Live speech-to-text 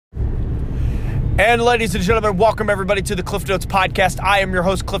And ladies and gentlemen, welcome everybody to the Cliff Notes podcast. I am your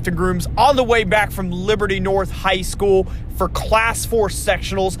host, Clifton Grooms, on the way back from Liberty North High School for Class 4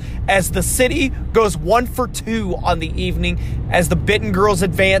 Sectionals as the city goes 1 for 2 on the evening as the Benton girls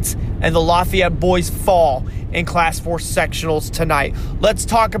advance and the Lafayette boys fall in Class 4 Sectionals tonight. Let's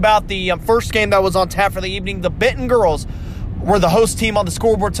talk about the first game that was on tap for the evening. The Benton girls were the host team on the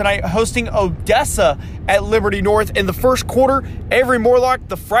scoreboard tonight, hosting Odessa at Liberty North. In the first quarter, Avery Morlock,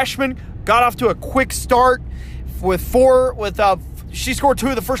 the freshman, got off to a quick start she scored 2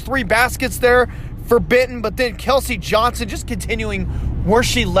 of the first 3 baskets there for Benton, but then Kelsey Johnson just continuing where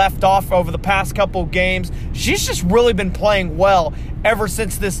she left off over the past couple games. She's just really been playing well ever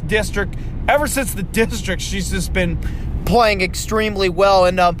since the district. She's just been playing extremely well,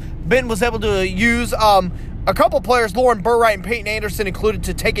 and Benton was able to use a couple players, Lauren Burwright and Peyton Anderson included,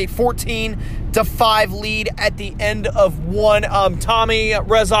 to take a 14-5 lead at the end of one. Tommy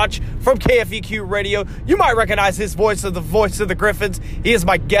Rezac from KFEQ Radio. You might recognize his voice as the voice of the Griffins. He is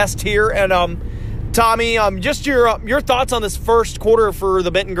my guest here. And Tommy, just your thoughts on this first quarter for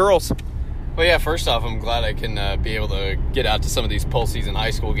the Benton girls. Well, yeah, first off, I'm glad I can be able to get out to some of these postseason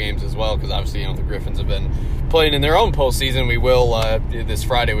high school games as well, because obviously, the Griffins have been playing in their own postseason. We will this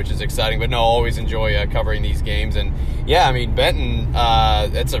Friday, which is exciting. But no, always enjoy covering these games. And yeah, I mean, Benton,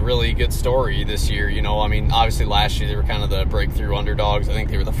 it's a really good story this year. Obviously last year they were kind of the breakthrough underdogs. I think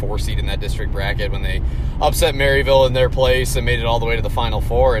they were the 4 seed in that district bracket when they upset Maryville in their place and made it all the way to the Final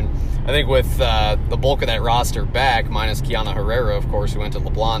Four. And I think with the bulk of that roster back, minus Kiana Herrera, of course, who went to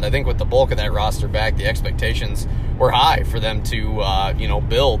LeBlond, I think with the bulk of that roster back, the expectations were high for them to,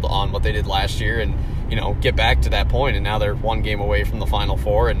 build on what they did last year and, get back to that point. And now they're 1 game away from the Final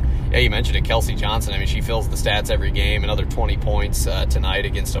Four. And, yeah, you mentioned it, Kelsey Johnson. I mean, she fills the stats every game. Another 20 points tonight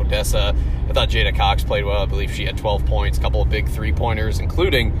against Odessa. I thought Jada Cox played well. I believe she had 12 points, a couple of big 3-pointers,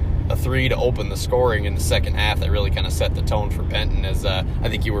 including a 3 to open the scoring in the second half that really kind of set the tone for Benton, as I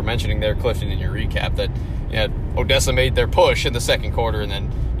think you were mentioning there, Clifton, in your recap, that Odessa made their push in the second quarter, and then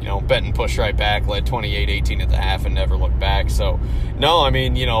Benton pushed right back, led 28-18 at the half, and never looked back. So, no, I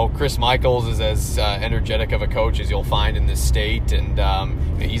mean, Chris Michaels is as energetic of a coach as you'll find in this state, and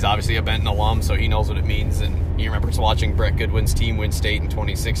he's obviously a Benton alum, so he knows what it means, and he remembers watching Brett Goodwin's team win state in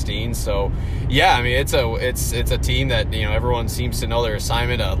 2016. So, yeah, I mean, it's a team that, everyone seems to know their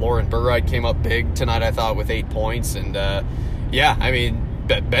assignment. Lauren Burwright came up big tonight, I thought, with 8 points, and, yeah, I mean,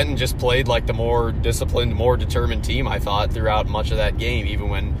 Benton just played like the more disciplined, more determined team, I thought, throughout much of that game. Even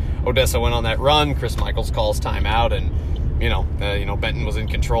when Odessa went on that run, Chris Michaels calls timeout, and Benton was in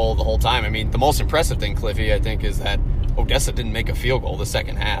control the whole time. I mean, the most impressive thing, Cliffy, I think, is that Odessa didn't make a field goal the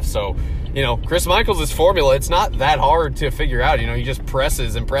second half. So, Chris Michaels' formula, it's not that hard to figure out. He just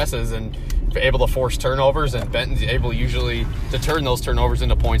presses and presses and able to force turnovers, and Benton's able usually to turn those turnovers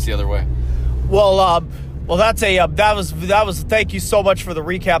into points the other way. Well, that was. Thank you so much for the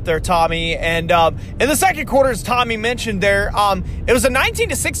recap there, Tommy. And in the second quarter, as Tommy mentioned there, it was a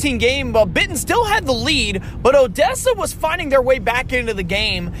 19-16 game. Benton still had the lead, but Odessa was finding their way back into the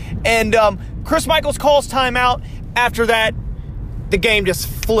game. And Chris Michaels calls timeout. After that, the game just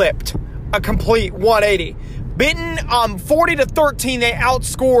flipped a complete 180. Benton, 40-13, they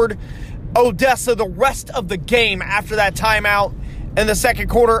outscored Odessa the rest of the game after that timeout in the second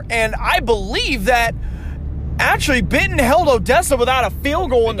quarter. And I believe that actually Benton held Odessa without a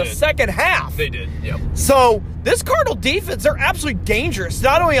field goal in the second half. They did, yep. So this Cardinal defense, they're absolutely dangerous,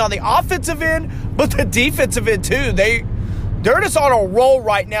 not only on the offensive end, but the defensive end too. They're just on a roll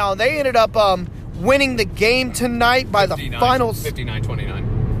right now. They ended up winning the game tonight by the finals.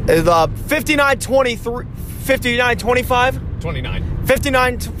 59-29. 59-23, 59-25? 29.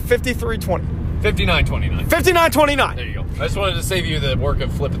 59-53-20. 59-29. 59-29. There you go. I just wanted to save you the work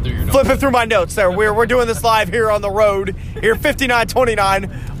of flipping through your notes. Flipping through my notes there. We're doing this live here on the road. Here,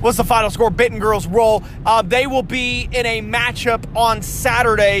 59-29 was the final score. Benton girls roll. They will be in a matchup on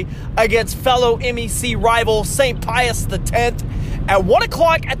Saturday against fellow MEC rival St. Pius X at 1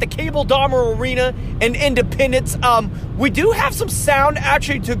 o'clock at the Cable Dahmer Arena in Independence. We do have some sound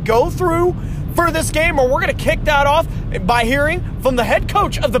actually to go through for this game, or we're going to kick that off by hearing from the head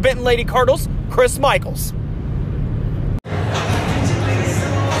coach of the Benton Lady Cardinals, Chris Michaels.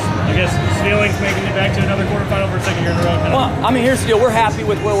 I guess feelings making it back to another quarterfinal for a second year in a row. Well, I mean, here's the deal. We're happy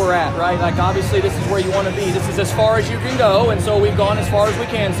with where we're at, right? Like, obviously, this is where you want to be. This is as far as you can go, and so we've gone as far as we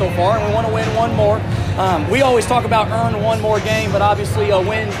can so far, and we want to win one more. We always talk about earn one more game, but obviously a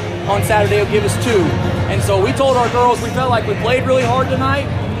win on Saturday will give us 2. And so we told our girls we felt like we played really hard tonight,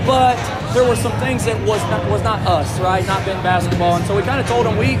 but there were some things that was not us, right? Not Benton basketball. And so we kind of told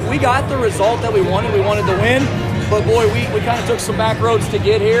them we got the result that we wanted. We wanted to win. But boy, we kind of took some back roads to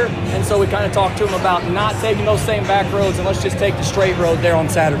get here, and so we kind of talked to him about not taking those same back roads and let's just take the straight road there on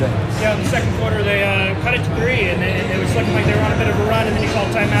Saturday. Yeah, in the second quarter they cut it to 3, and it was looking like they were on a bit of a run, and then you called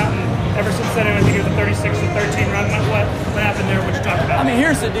timeout, and ever since then I think it was a 36-13 run. What happened there? What you talked about? I mean,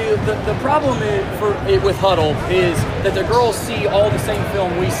 here's the deal. The problem with Huddle is that the girls see all the same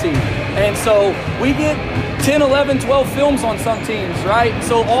film we see. And so we get 10, 11, 12 films on some teams, right?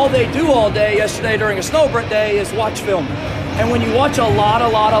 So all they do all day yesterday during a snowbird day is watch film. And when you watch a lot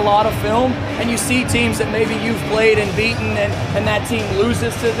of film and you see teams that maybe you've played and beaten and that team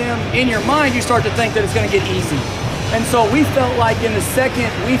loses to them, in your mind you start to think that it's going to get easy. And so we felt like in the second,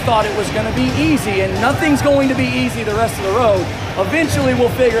 we thought it was going to be easy, and nothing's going to be easy the rest of the road. Eventually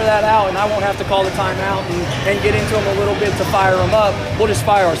we'll figure that out, and I won't have to call the timeout and get into them a little bit to fire them up. We'll just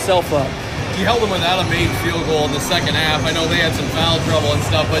fire ourselves up. You held them without a made field goal in the second half. I know they had some foul trouble and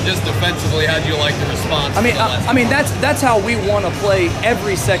stuff, but just defensively, how'd you like the response? I mean, that's how we want to play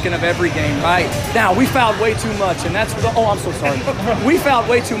every second of every game, right? Now we fouled way too much, and that's I'm so sorry. We fouled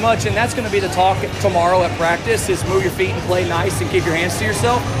way too much, and that's going to be the talk tomorrow at practice: is move your feet and play nice and keep your hands to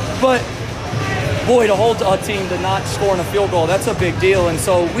yourself. But boy, to hold a team to not scoring a field goal, that's a big deal. And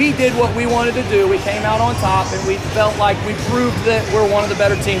so we did what we wanted to do. We came out on top, and we felt like we proved that we're one of the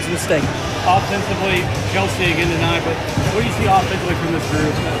better teams in the state. Offensively, Kelsey again tonight, but what do you see offensively from this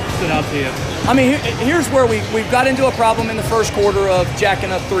group that stood out to you? I mean, here's where we got into a problem in the first quarter of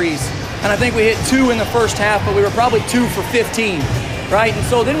jacking up threes. And I think we hit 2 in the first half, but we were probably 2 for 15, right? And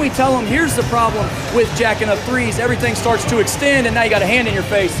so then we tell them, here's the problem with jacking up threes. Everything starts to extend, and now you got a hand in your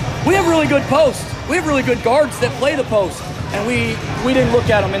face. We have really good posts. We have really good guards that play the post. And we didn't look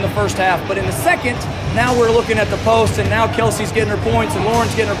at them in the first half. But in the second, now we're looking at the post, and now Kelsey's getting her points, and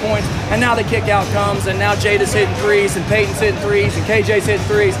Lauren's getting her points, and now the kick out comes, and now Jada's hitting threes, and Peyton's hitting threes, and KJ's hitting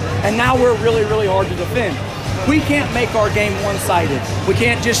threes, and now we're really, really hard to defend. We can't make our game one-sided. We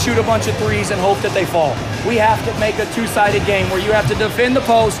can't just shoot a bunch of threes and hope that they fall. We have to make a two-sided game where you have to defend the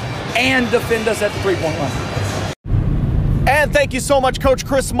post and defend us at the three-point line. And thank you so much, Coach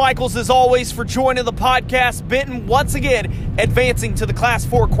Chris Michaels, as always, for joining the podcast. Benton, once again, advancing to the Class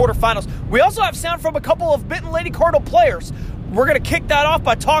 4 quarterfinals. We also have sound from a couple of Benton Lady Cardinal players. We're going to kick that off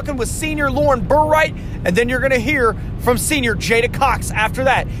by talking with senior Lauren Burwright, and then you're going to hear from senior Jada Cox after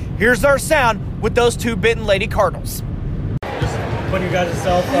that. Here's our sound with those two Benton Lady Cardinals. Just putting you guys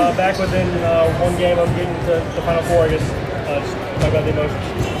yourself back within one game of getting to the Final Four, I guess. Just talk about the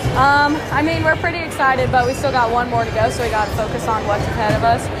emotions. I mean, we're pretty excited, but we still got one more to go, so we got to focus on what's ahead of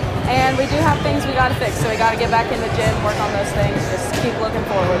us. And we do have things we got to fix, so we got to get back in the gym, work on those things, just keep looking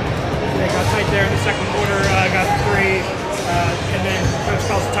forward. They got tight there in the second quarter, got the 3, and then Coach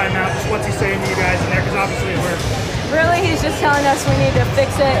calls a timeout. Just what's he saying to you guys in there? Because obviously Really, he's just telling us we need to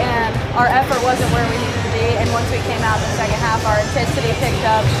fix it, and our effort wasn't where we needed to be. And once we came out in the second half, our intensity picked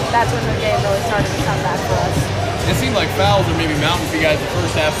up. That's when the game really started to come back for us. It seemed like fouls were maybe mounting for you guys the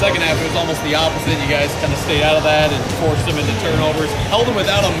first half. Second half, it was almost the opposite. You guys kind of stayed out of that and forced them into turnovers. Held them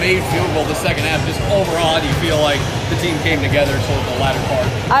without a made field goal the second half. Just overall, do you feel like the team came together toward the latter part?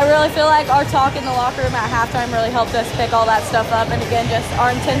 I really feel like our talk in the locker room at halftime really helped us pick all that stuff up. And again, just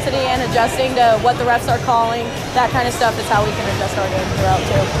our intensity and adjusting to what the refs are calling, that kind of stuff is how we can adjust our game throughout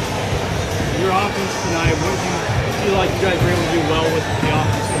too. Your offense tonight, what do you feel like you guys were able to do well with the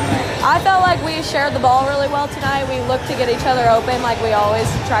offense tonight? I felt like we shared the ball really well tonight. We looked to get each other open like we always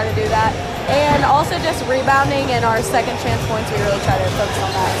try to do that. And also just rebounding and our second chance points, we really try to focus on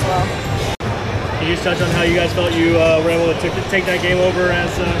that as well. Can you just touch on how you guys felt you were able to take that game over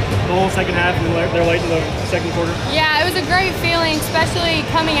as the whole second half and they're late in the second quarter? Yeah, it was a great feeling, especially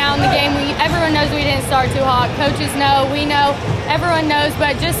coming out in the game. Everyone knows we didn't start too hot. Coaches know, we know, everyone knows,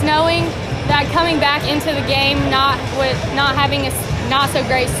 but just knowing that coming back into the game, not having a not so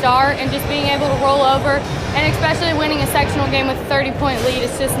great start and just being able to roll over, and especially winning a sectional game with a 30-point lead,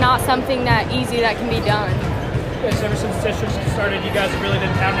 it's just not something that easy that can be done. Yes, ever since Sectionals started, you guys have really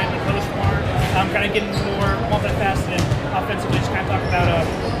been pounding it in the post more, kind of getting more multifaceted offensively. Just kind of talk about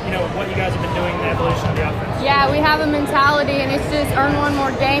what you guys have been doing, the evolution of the offense. Yeah, we have a mentality, and it's just earn one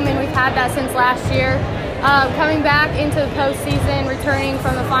more game, and we've had that since last year. Coming back into the postseason, returning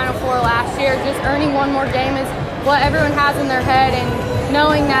from the Final Four last year, just earning one more game is what everyone has in their head, and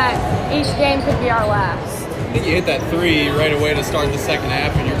knowing that each game could be our last. I think you hit that 3 right away to start the second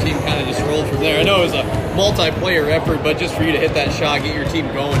half, and your team kind of just rolled from there. I know it was a multiplayer effort, but just for you to hit that shot, get your team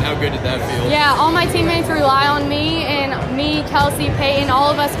going, how good did that feel? Yeah, all my teammates rely on me, and me, Kelsey, Peyton,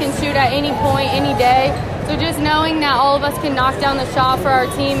 all of us can shoot at any point, any day. So just knowing that all of us can knock down the shot for our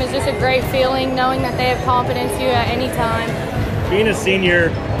team is just a great feeling, knowing that they have confidence in you at any time. Being a senior,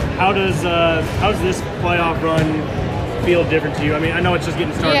 how does this playoff run feel different to you? I mean, I know it's just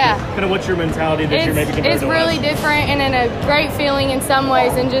getting started. Yeah. Kind of what's your mentality this year maybe compared It's to really last? different and in a great feeling in some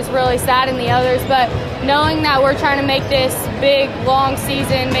ways and just really sad in the others. But knowing that we're trying to make this big, long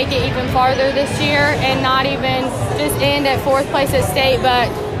season, make it even farther this year and not even just end at 4th place at state,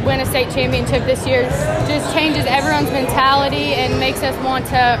 but win a state championship this year just changes everyone's mentality and makes us want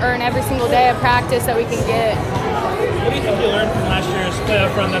to earn every single day of practice that we can get. What do you think you learned from last year's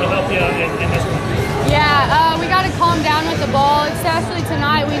playoff run that'll help you in this one? Yeah, we got to calm down with the ball, especially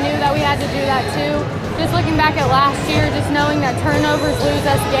tonight. We knew that we had to do that too. Just looking back at last year, just knowing that turnovers lose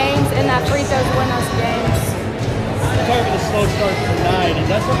us games and that free throws win us games. You're talking about the slow start tonight. Is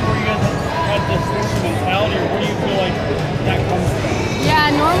that something where you guys had this mentality, or where do you feel like that comes from? Yeah,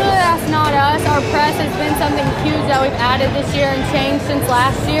 normally that's not us. Our press has been something huge that we've added this year and changed since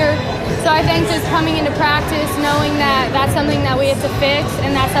last year. So I think just coming into practice, knowing that that's something that we have to fix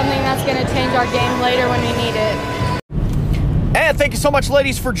and that's something that's going to change our game later when we need it. And thank you so much,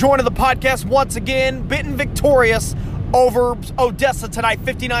 ladies, for joining the podcast once again. Benton victorious over Odessa tonight,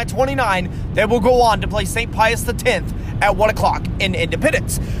 59-29. They will go on to play St. Pius X at 1 o'clock in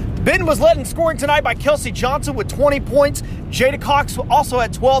Independence. Benton was led in scoring tonight by Kelsey Johnson with 20 points. Jada Cox also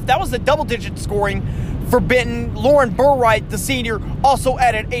had 12. That was the double-digit scoring for Benton. Lauren Burwright, the senior, also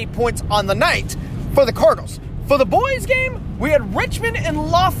added 8 points on the night for the Cardinals. For the boys' game, we had Richmond and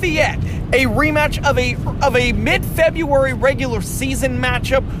Lafayette, a rematch of a mid-February regular season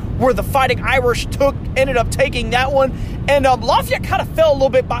matchup where the Fighting Irish ended up taking that one. And Lafayette kind of fell a little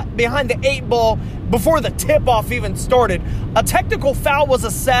bit behind the 8 ball before the tip-off even started. A technical foul was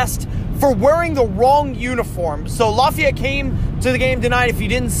assessed for wearing the wrong uniform. So Lafayette came to the game tonight. If you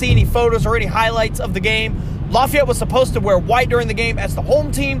didn't see any photos or any highlights of the game, Lafayette was supposed to wear white during the game as the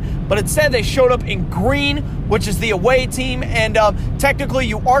home team, but instead they showed up in green, which is the away team. And technically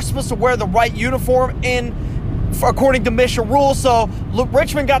you are supposed to wear the right uniform according to Mission rules. So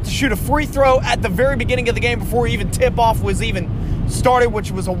Richmond got to shoot a free throw at the very beginning of the game before even tip-off was even started,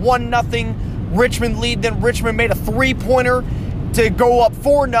 which was a 1-0 Richmond lead. Then Richmond made a 3-pointer to go up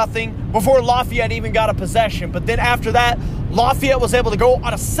 4-0 before Lafayette even got a possession. But then after that, Lafayette was able to go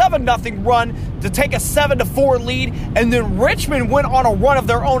on a 7-0 run to take a 7-4 lead, and then Richmond went on a run of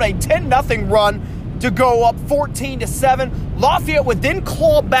their own, a 10-0 run to go up 14-7. Lafayette would then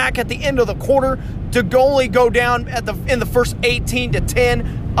claw back at the end of the quarter to only go down in the first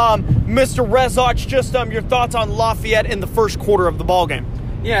 18-10. Mr. Rezac, just your thoughts on Lafayette in the first quarter of the ball game.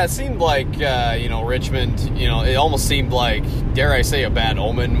 Yeah, it seemed like, Richmond, it almost seemed like, dare I say, a bad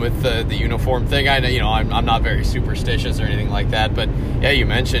omen with the uniform thing. I know, I'm not very superstitious or anything like that, but yeah, you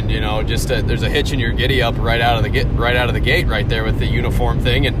mentioned, there's a hitch in your giddy up right out of the gate right there with the uniform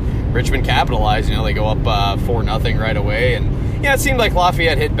thing, and Richmond capitalized. They go up 4-0 right away, and yeah, it seemed like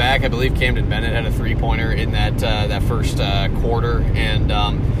Lafayette hit back. I believe Camden Bennett had a 3-pointer in that first quarter, and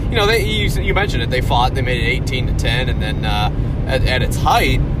you mentioned it. They fought. They made it 18-10, and then at its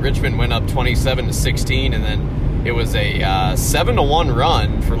height, Richmond went up 27-16, and then it was a 7-1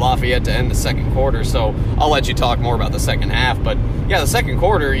 run for Lafayette to end the second quarter. So I'll let you talk more about the second half. But yeah, the second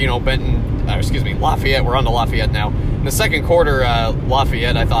quarter, Lafayette. We're on to Lafayette now. In the second quarter,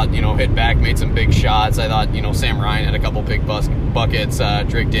 Lafayette, I thought, hit back, made some big shots. I thought, Sam Ryan had a couple big buckets.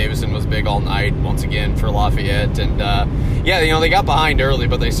 Drake Davison was big all night once again for Lafayette. And they got behind early,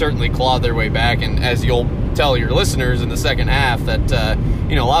 but they certainly clawed their way back. And as you'll tell your listeners in the second half, that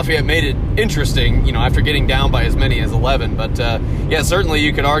Lafayette made it interesting, after getting down by as many as 11. But certainly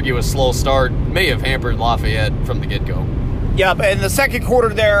you could argue a slow start may have hampered Lafayette from the get-go. Yeah, but in the second quarter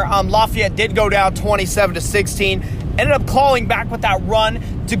there, Lafayette did go down 27-16. Ended up clawing back with that run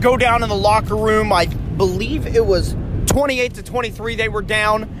to go down in the locker room. I believe it was 28-23 they were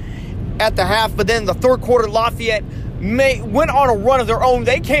down at the half. But then in the third quarter, Lafayette went on a run of their own.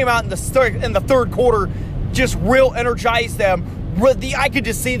 They came out in the third quarter, just real energized them. I could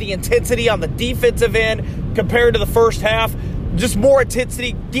just see the intensity on the defensive end compared to the first half. Just more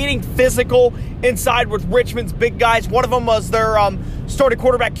intensity, getting physical inside with Richmond's big guys. One of them was their starting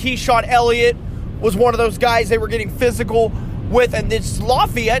quarterback, Keyshawn Elliott, was one of those guys they were getting physical with. And this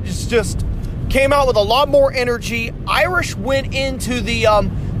Lafayette just came out with a lot more energy. Irish went into the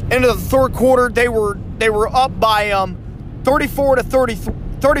third quarter. They were up by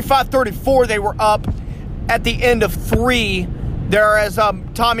 35-34. They were up at the end of 3. There, as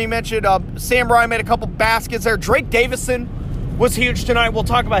Tommy mentioned, Sam Ryan made a couple baskets there. Drake Davison was huge tonight. We'll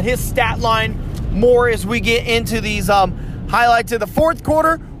talk about his stat line more as we get into these highlights of the fourth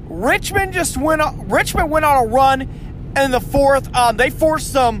quarter. Richmond went on a run in the fourth. They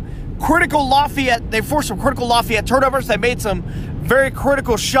forced some critical Lafayette turnovers. They made some very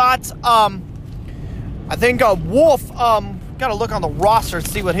critical shots. I think Wolf, got to look on the roster to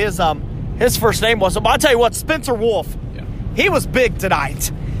see what his first name was. But I'll tell you what, Spencer Wolf, he was big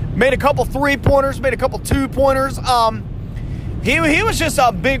tonight. Made a couple 3-pointers, made a couple 2-pointers. He was just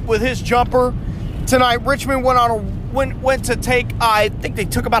big with his jumper tonight. Richmond went to take, I think they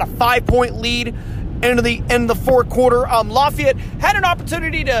took about a 5-point lead into the fourth quarter. Lafayette had an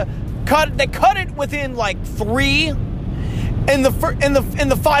opportunity to cut it. They cut it within like 3 in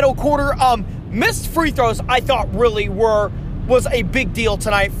the final quarter. Missed free throws, I thought really was a big deal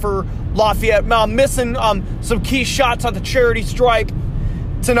tonight for Lafayette. Missing some key shots on the charity stripe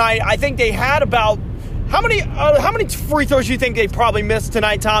tonight. I think they had about how many free throws do you think they probably missed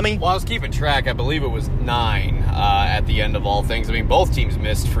tonight, Tommy? Well, I was keeping track. I believe it was 9 at the end of all things. I mean, both teams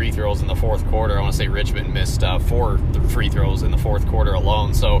missed free throws in the fourth quarter. I want to say Richmond missed 4 free throws in the fourth quarter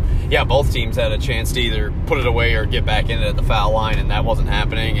alone. So, yeah, both teams had a chance to either put it away or get back in it at the foul line, and that wasn't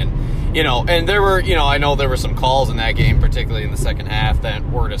happening. And there were, I know there were some calls in that game, particularly in the second half, that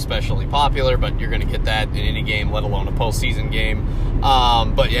weren't especially popular, but you're going to get that in any game, let alone a postseason game.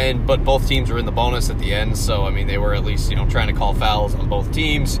 But both teams were in the bonus at the end, so, I mean, they were at least, trying to call fouls on both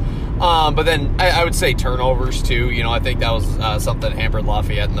teams. But then I would say turnovers, too. I think that was something that hampered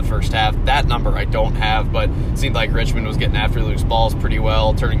Lafayette in the first half. That number I don't have, but it seemed like Richmond was getting after loose balls pretty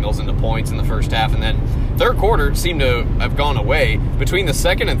well, turning those into points in the first half. And then third quarter seemed to have gone away. Between the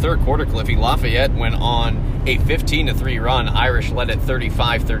second and third quarter, Cliffy, Lafayette went on a 15-3 run. Irish led at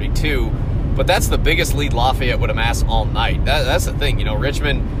 35-32. But that's the biggest lead Lafayette would amass all night. That's the thing.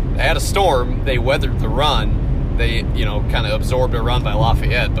 Richmond, they had a storm. They weathered the run. They, kind of absorbed a run by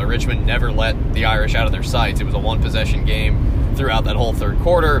Lafayette, but Richmond never let the Irish out of their sights. It was a one-possession game throughout that whole third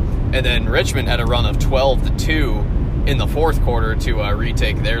quarter, and then Richmond had a run of 12-2 in the fourth quarter to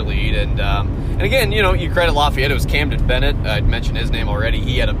retake their lead. And again, you credit Lafayette. It was Camden Bennett. I'd mentioned his name already.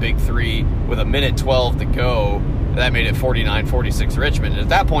 He had a big 3 with a minute 12 to go. That made it 49-46 Richmond. And at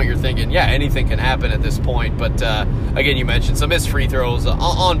that point, you're thinking, yeah, anything can happen at this point. But, again, you mentioned some missed free throws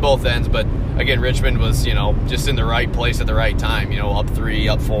on both ends. But, again, Richmond was, just in the right place at the right time. Up 3,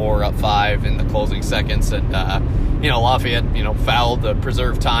 up 4, up 5 in the closing seconds. And, Lafayette, fouled to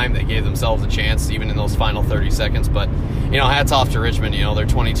preserve time. They gave themselves a chance even in those final 30 seconds. But, hats off to Richmond. They're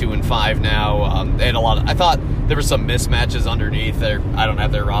 22-5 now. They had a lot of – I thought there were some mismatches underneath. I don't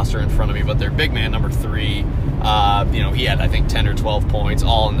have their roster in front of me, but their big man, number 3 – he had, I think, 10 or 12 points,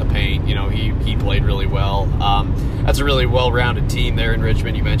 all in the paint. He played really well. That's a really well-rounded team there in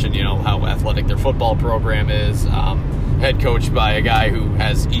Richmond. You mentioned, how athletic their football program is. Head coached by a guy who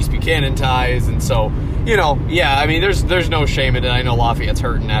has East Buchanan ties. And so, there's no shame in it. I know Lafayette's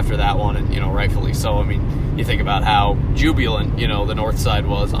hurting after that one, and, rightfully so. I mean, you think about how jubilant, the North Side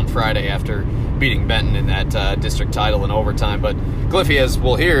was on Friday after beating Benton in that district title in overtime. But Cliffy, as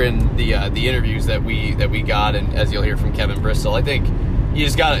we'll hear in the interviews that we got, and as you'll hear from Kevin Bristol, I think you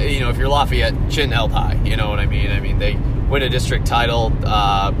just got to, if you're Lafayette, chin held high. You know what I mean? I mean, they win a district title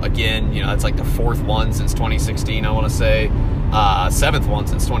again. It's like the 4th one since 2016, I want to say. 7th one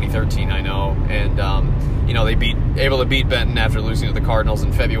since 2013, I know. And, they able to beat Benton after losing to the Cardinals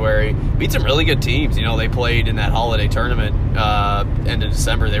in February. Beat some really good teams. They played in that holiday tournament end of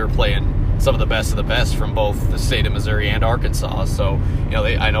December. They were playing some of the best from both the state of Missouri and Arkansas. So,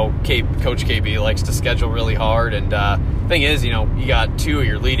 I know Coach KB likes to schedule really hard. And thing is, you got 2 of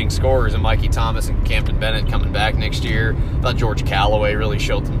your leading scorers in Mikey Thomas and Campton Bennett coming back next year. I thought George Calloway really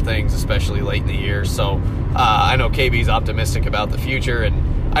showed some things, especially late in the year. So I know KB's optimistic about the future.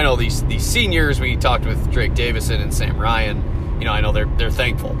 And I know these seniors, we talked with Drake Davison and Sam Ryan, I know they're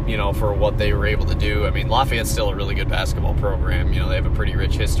thankful, for what they were able to do. I mean, Lafayette's still a really good basketball program. They have a pretty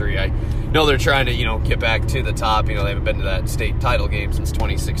rich history. I know they're trying to, get back to the top. They haven't been to that state title game since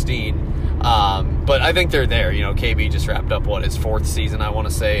 2016. But I think they're there. KB just wrapped up, his 4th season, I want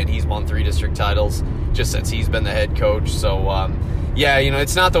to say, and he's won 3 district titles just since he's been the head coach. So,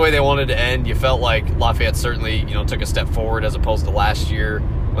 it's not the way they wanted to end. You felt like Lafayette certainly, took a step forward as opposed to last year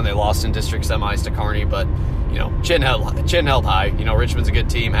when they lost in district semis to Kearney. But, chin held high. Richmond's a good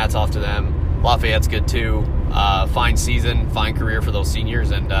team. Hats off to them. Lafayette's good too. Fine season, fine career for those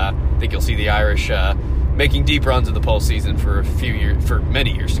seniors, and I think you'll see the Irish making deep runs in the postseason for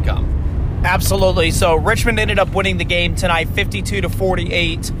many years to come. Absolutely. So Richmond ended up winning the game tonight,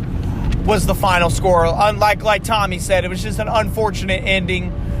 52-48 was the final score. Like Tommy said, it was just an unfortunate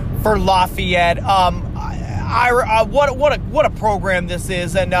ending for Lafayette. What a program this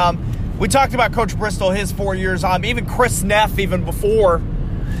is, and we talked about Coach Bristol, his 4 years. Even Chris Neff, even before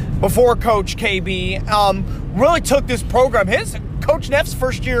Coach KB, really took this program. Coach Neff's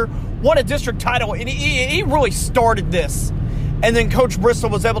first year won a district title, and he really started this and then Coach Bristol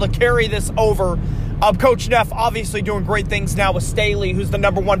was able to carry this over. Coach Neff obviously doing great things now with Staley, who's the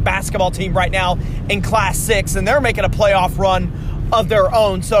 #1 basketball team right now in Class 6, and they're making a playoff run of their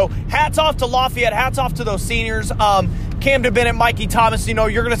own. So hats off to Lafayette, hats off to those seniors. Camden Bennett, Mikey Thomas, you're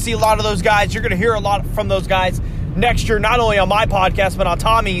going to see a lot of those guys. You're going to hear a lot from those guys next year, not only on my podcast, but on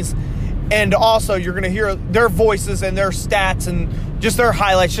Tommy's. And also you're going to hear their voices and their stats and just their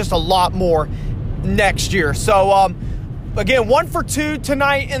highlights just a lot more next year. So, again, 1 for 2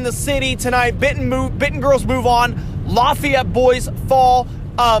 tonight in the city. Tonight, Benton girls move on. Lafayette boys fall.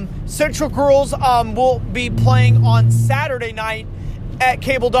 Central girls will be playing on Saturday night at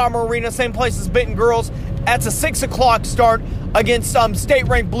Cable Dahmer Arena, same place as Benton girls. That's a 6 o'clock start against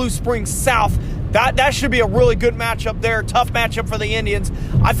state-ranked Blue Springs South. That should be a really good matchup there. Tough matchup for the Indians.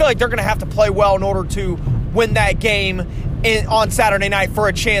 I feel like they're going to have to play well in order to win that game on Saturday night for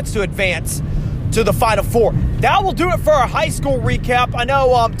a chance to advance to the Final Four. That will do it for our high school recap. I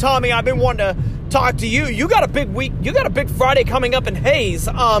know, Tommy, I've been wanting to talk to you. You got a big week. You got a big Friday coming up in Hayes.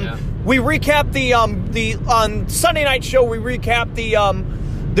 We recap on Sunday night show. We recap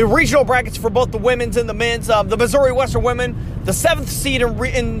the regional brackets for both the women's and the men's. The Missouri Western women, the 7th seed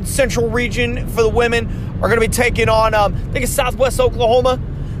in Central Region for the women, are going to be taking on, I think it's Southwest Oklahoma.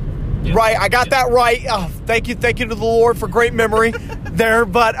 Yes. Right, I got that right. Thank you to the Lord for great memory there.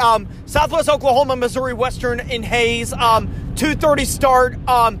 But Southwest Oklahoma, Missouri Western in Hayes, 2:30 start.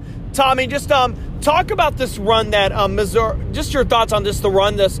 Tommy, just talk about this run that Missouri. Just your thoughts on the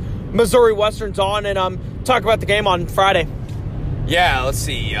run this Missouri Western's on, and talk about the game on Friday. Yeah, let's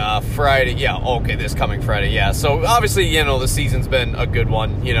see. Friday. Yeah, okay, this coming Friday. Yeah, so obviously, the season's been a good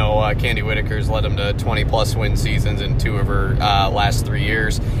one. Candy Whitaker's led them to 20-plus win seasons in 2 of her last 3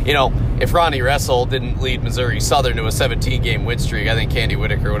 years. If Ronnie Ressel didn't lead Missouri Southern to a 17-game win streak, I think Candy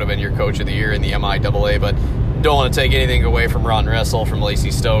Whitaker would have been your coach of the year in the MIAA, but don't want to take anything away from Ron Ressel, from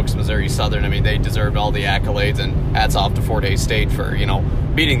Lacey Stokes, Missouri Southern. I mean, they deserved all the accolades, and hats off to Fort Hays State for,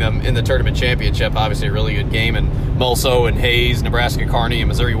 beating them in the tournament championship. Obviously a really good game, and Mulso and Hayes, Nebraska Kearney, and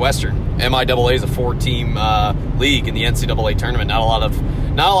Missouri Western. MIAA is a 4-team league in the NCAA tournament. Not a lot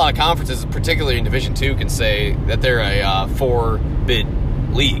of conferences, particularly in Division II, can say that they're a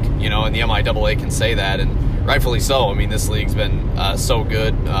 4-bid league, and the MIAA can say that, and rightfully so. I mean, this league's been so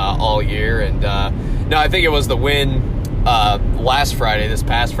good all year, and no, I think it was the win this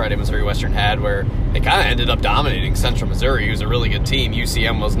past Friday, Missouri Western had, where they kind of ended up dominating Central Missouri, who's a really good team.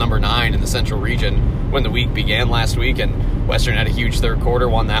 UCM was number 9 in the Central Region when the week began last week, and Western had a huge third quarter,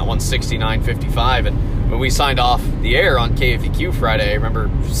 won that one 69-55. And when we signed off the air on KFEQ Friday, I remember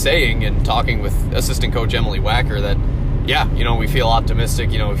saying and talking with assistant coach Emily Wacker that, yeah, we feel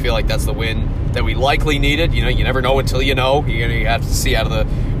optimistic. We feel like that's the win that we likely needed. You never know until you know. You have to see how the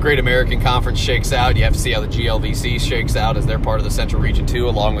Great American Conference shakes out. You have to see how the GLVC shakes out, as they're part of the Central Region too,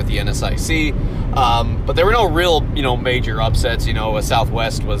 along with the NSIC. But there were no real, major upsets.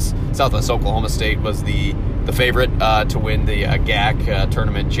 Southwest Oklahoma State was the favorite to win the GAC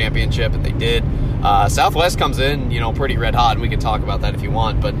tournament championship, and they did. Southwest comes in, pretty red hot, and we can talk about that if you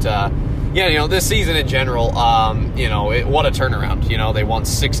want. But this season in general, what a turnaround. They won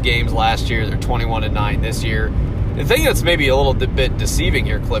 6 games last year. They're 21-9 this year. The thing that's maybe a little bit deceiving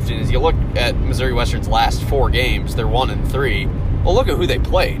here, Clifton, is you look at Missouri Western's last 4 games. They're 1-3. Well, look at who they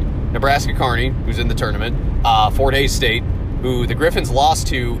played. Nebraska Kearney, who's in the tournament. Fort Hays State, who the Griffins lost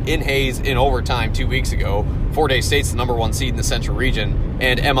to in Hayes in overtime 2 weeks ago. Fort Hays State's the number 1 seed in the Central Region,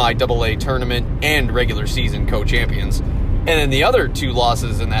 and MIAA tournament and regular season co-champions. And then the other 2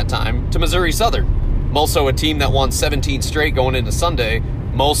 losses in that time to Missouri Southern. Mulso, a team that won 17 straight going into Sunday.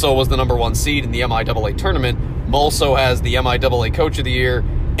 Mulso was the number 1 seed in the MIAA tournament. Mulso has the MIAA Coach of the Year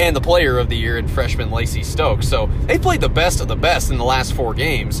and the Player of the Year in freshman Lacey Stokes. So they played the best of the best in the last 4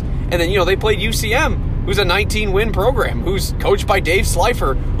 games. And then, they played UCM, who's a 19-win program, who's coached by Dave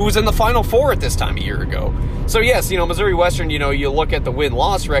Slifer, who was in the Final Four at this time a year ago. So, yes, Missouri Western, you look at the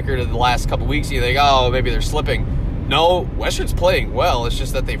win-loss record of the last couple weeks, you think, oh, maybe they're slipping. No, Western's playing well. It's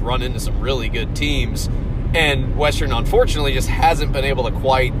just that they've run into some really good teams. And Western, unfortunately, just hasn't been able to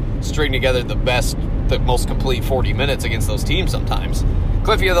quite string together the most complete 40 minutes against those teams sometimes.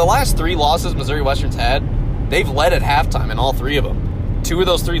 Cliff, the last 3 losses Missouri Western's had, they've led at halftime in all 3 of them. 2 of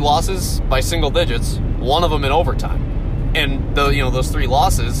those 3 losses by single digits, 1 of them in overtime. And those 3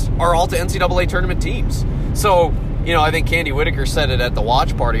 losses are all to NCAA tournament teams. So, I think Candy Whitaker said it at the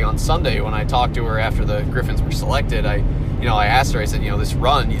watch party on Sunday when I talked to her after the Griffins were selected. I asked her, I said, this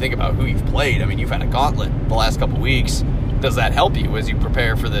run, you think about who you've played. I mean, you've had a gauntlet the last couple weeks. Does that help you as you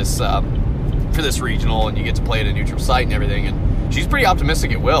prepare for this regional and you get to play at a neutral site and everything? And she's pretty optimistic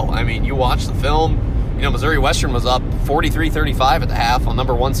it will. I mean, you watch the film, Missouri Western was up 43-35 at the half on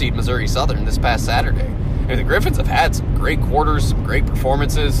number 1 seed Missouri Southern this past Saturday. The Griffins have had some great quarters, some great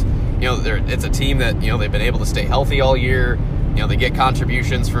performances. It's a team that, they've been able to stay healthy all year. They get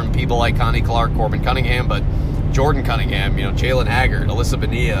contributions from people like Connie Clark, Corbin Cunningham, but Jordan Cunningham, Jalen Haggard, Alyssa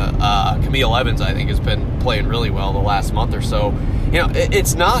Bonilla, Camille Evans, I think, has been playing really well the last month or so.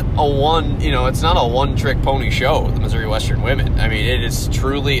 It's not a one-trick pony show, the Missouri Western women. I mean, it is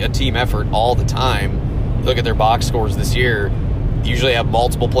truly a team effort all the time. Look at their box scores this year. Usually have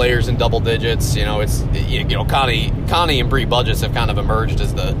multiple players in double digits. Connie and Bree Budges have kind of emerged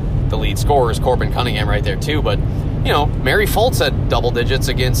as the lead scorers. Corbin Cunningham right there too, but Mary Foltz had double digits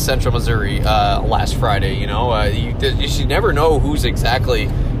against Central Missouri last Friday. You should never know who's exactly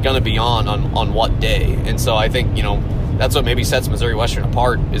going to be on what day, and so I think that's what maybe sets Missouri Western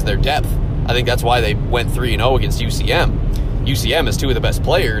apart is their depth. I think that's why they went 3-0 against UCM. UCM has two of the best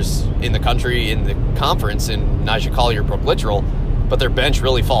players in the country in the conference in Nyjah Collier, Brooke Littrell, but their bench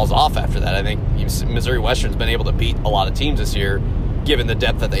really falls off after that. I think Missouri Western's been able to beat a lot of teams this year, given the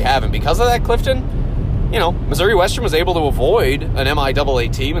depth that they have, and because of that, Clifton, Missouri Western was able to avoid an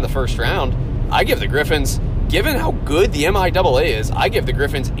MIAA team in the first round. I give the Griffins, given how good the MIAA is, I give the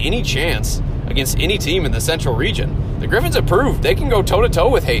Griffins any chance against any team in the Central region. The Griffins have proved they can go toe-to-toe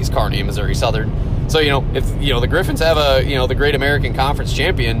with Hayes, Kearney, and Missouri Southern. So, if, the Griffins have the Great American Conference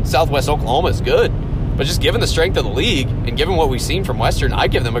champion, Southwest Oklahoma is good. But just given the strength of the league and given what we've seen from Western, I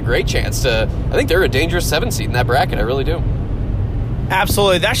give them a great chance to, I think they're a dangerous 7 seed in that bracket. I really do.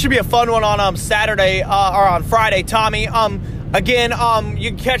 Absolutely. That should be a fun one on Saturday or on Friday, Tommy. Again,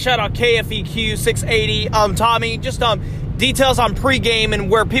 you can catch that on KFEQ 680. Tommy, just details on pregame and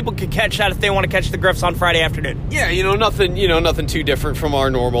where people can catch that if they want to catch the Griffs on Friday afternoon. Yeah, nothing too different from our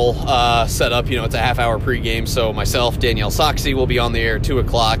normal setup. It's a half-hour pregame, so myself, Danielle Soxie, will be on the air at 2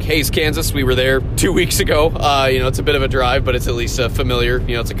 o'clock. Hayes, Kansas, we were there 2 weeks ago. It's a bit of a drive, but it's at least familiar.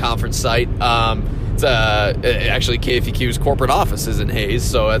 It's a conference site. It's actually KFEQ's corporate office is in Hayes,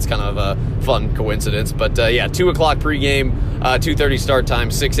 so that's kind of a fun coincidence. But 2 o'clock pregame, 2:30 start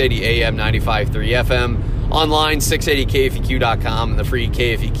time, 680 AM, 95.3 FM. Online, 680kfeq.com, and the free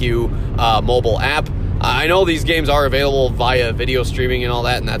KFEQ mobile app. I know these games are available via video streaming and all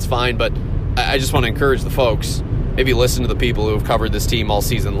that, and that's fine, but I just want to encourage the folks, maybe listen to the people who have covered this team all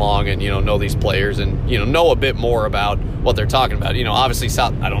season long and, know these players and, know a bit more about what they're talking about. Obviously,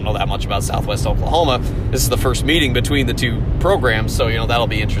 I don't know that much about Southwest Oklahoma. This is the first meeting between the two programs, so, that'll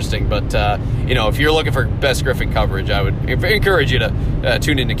be interesting. But, if you're looking for best Griffin coverage, I would encourage you to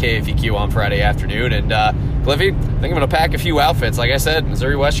tune into KFEQ on Friday afternoon. And, Cliffy, I think I'm going to pack a few outfits. Like I said,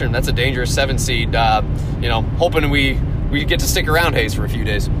 Missouri Western, that's a dangerous 7 seed. Hoping we get to stick around Hayes for a few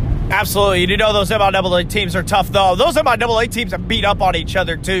days. Absolutely. Those MIAA teams are tough, though. Those MIAA teams have beat up on each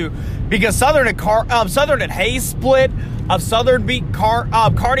other, too, because Southern and Hayes split. Southern beat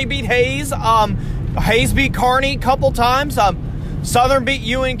Kearney beat Hayes. Hayes beat Kearney a couple times. Southern beat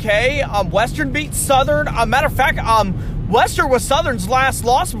UNK. Western beat Southern. Matter of fact, Western was Southern's last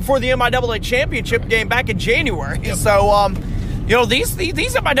loss before the MIAA championship game back in January. Yep. So, these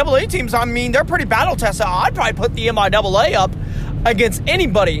MIAA teams, they're pretty battle tested. I'd probably put the MIAA up against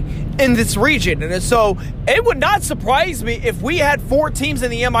anybody in this region. And so it would not surprise me if we had 4 teams in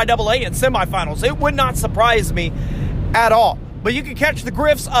the MIAA in semifinals. It would not surprise me at all. But you can catch the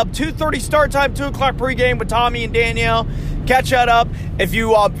Griffs up 2:30 start time, 2 o'clock pregame with Tommy and Danielle. Catch that up. If you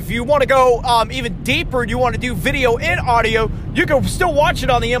want to go even deeper, you want to do video and audio, you can still watch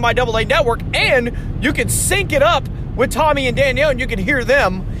it on the MIAA network, and you can sync it up with Tommy and Danielle, and you can hear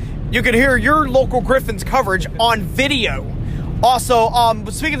them. You can hear your local Griffins coverage on video. Also,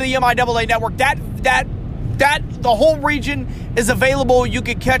 speaking of the MIAA network, that the whole region is available. You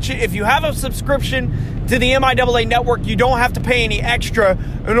can catch it if you have a subscription to the MIAA network. You don't have to pay any extra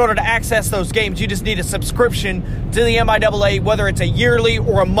in order to access those games. You just need a subscription to the MIAA, whether it's a yearly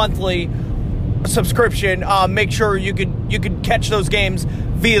or a monthly subscription. Make sure you can catch those games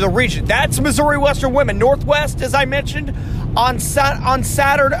via the region. That's Missouri Western women. Northwest, as I mentioned, on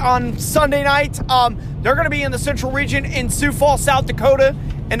Sunday night. They're going to be in the Central region in Sioux Falls, South Dakota,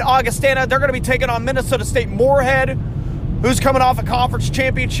 and Augustana. They're going to be taking on Minnesota State Moorhead, who's coming off a conference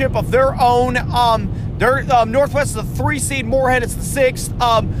championship of their own. Northwest is the 3 seed. Moorhead is the 6th.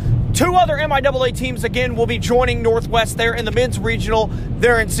 2 other MIAA teams, again, will be joining Northwest there in the men's regional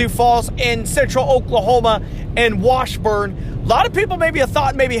there in Sioux Falls, in Central Oklahoma and Washburn. A lot of people maybe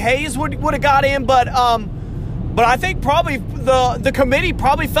thought maybe Hayes would have got in, but I think probably the committee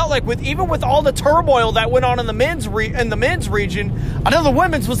probably felt like with all the turmoil that went on in the men's region, I know the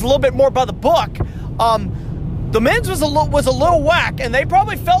women's was a little bit more by the book. the men's was a little whack, and they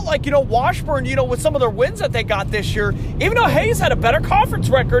probably felt like, Washburn, with some of their wins that they got this year, even though Hayes had a better conference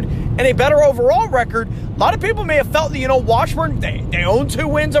record and a better overall record, a lot of people may have felt that, Washburn, they own 2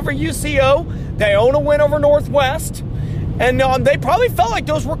 wins over UCO, they own a win over Northwest, and they probably felt like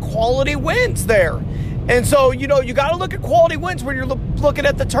those were quality wins there. And so, you got to look at quality wins when you're looking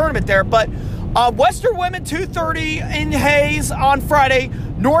at the tournament there. But Western women 2:30 in Hayes on Friday.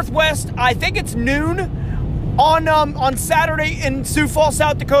 Northwest, I think it's noon on Saturday in Sioux Falls,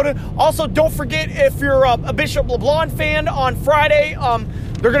 South Dakota. Also, don't forget, if you're a Bishop LeBlanc fan, on Friday,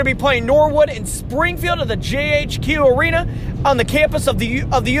 they're going to be playing Norwood in Springfield at the JHQ Arena on the campus of the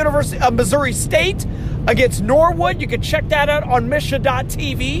University of Missouri State against Norwood. You can check that out on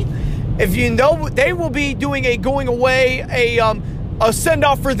Misha.tv. If you know, they will be doing a going away, a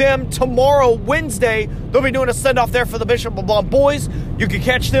send-off for them tomorrow, Wednesday. They'll be doing a send-off there for the Bishop LeBlanc boys. You can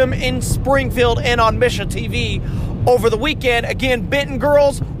catch them in Springfield and on Misha TV over the weekend. Again, Benton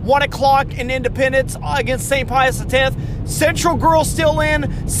girls, 1 o'clock in Independence against St. Pius X. Central girls still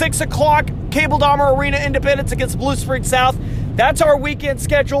in, 6 o'clock, Cable Dahmer Arena, Independence against Blue Spring South. That's our weekend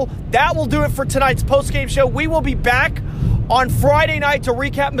schedule. That will do it for tonight's postgame show. We will be back on Friday night to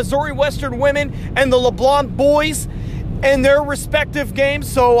recap Missouri Western women and the LeBlanc boys and their respective games.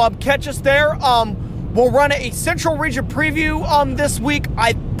 So catch us there. We'll run a Central Region preview this week.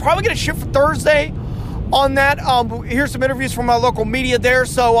 I'm probably going to shoot for Thursday on that. Here's some interviews from my local media there.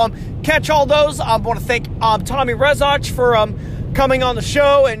 So catch all those. I want to thank Tommy Rezac for coming on the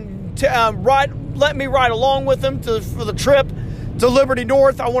show and let me ride along with him for the trip to Liberty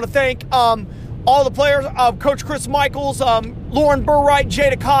North. I want to thank all the players, Coach Chris Michaels, Lauren Burwright,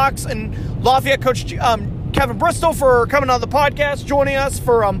 Jada Cox, and Lafayette Coach Kevin Bristol for coming on the podcast, joining us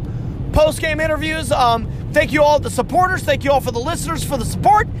for post-game interviews. Thank you all, the supporters. Thank you all for the listeners for the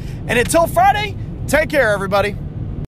support. And until Friday, take care, everybody.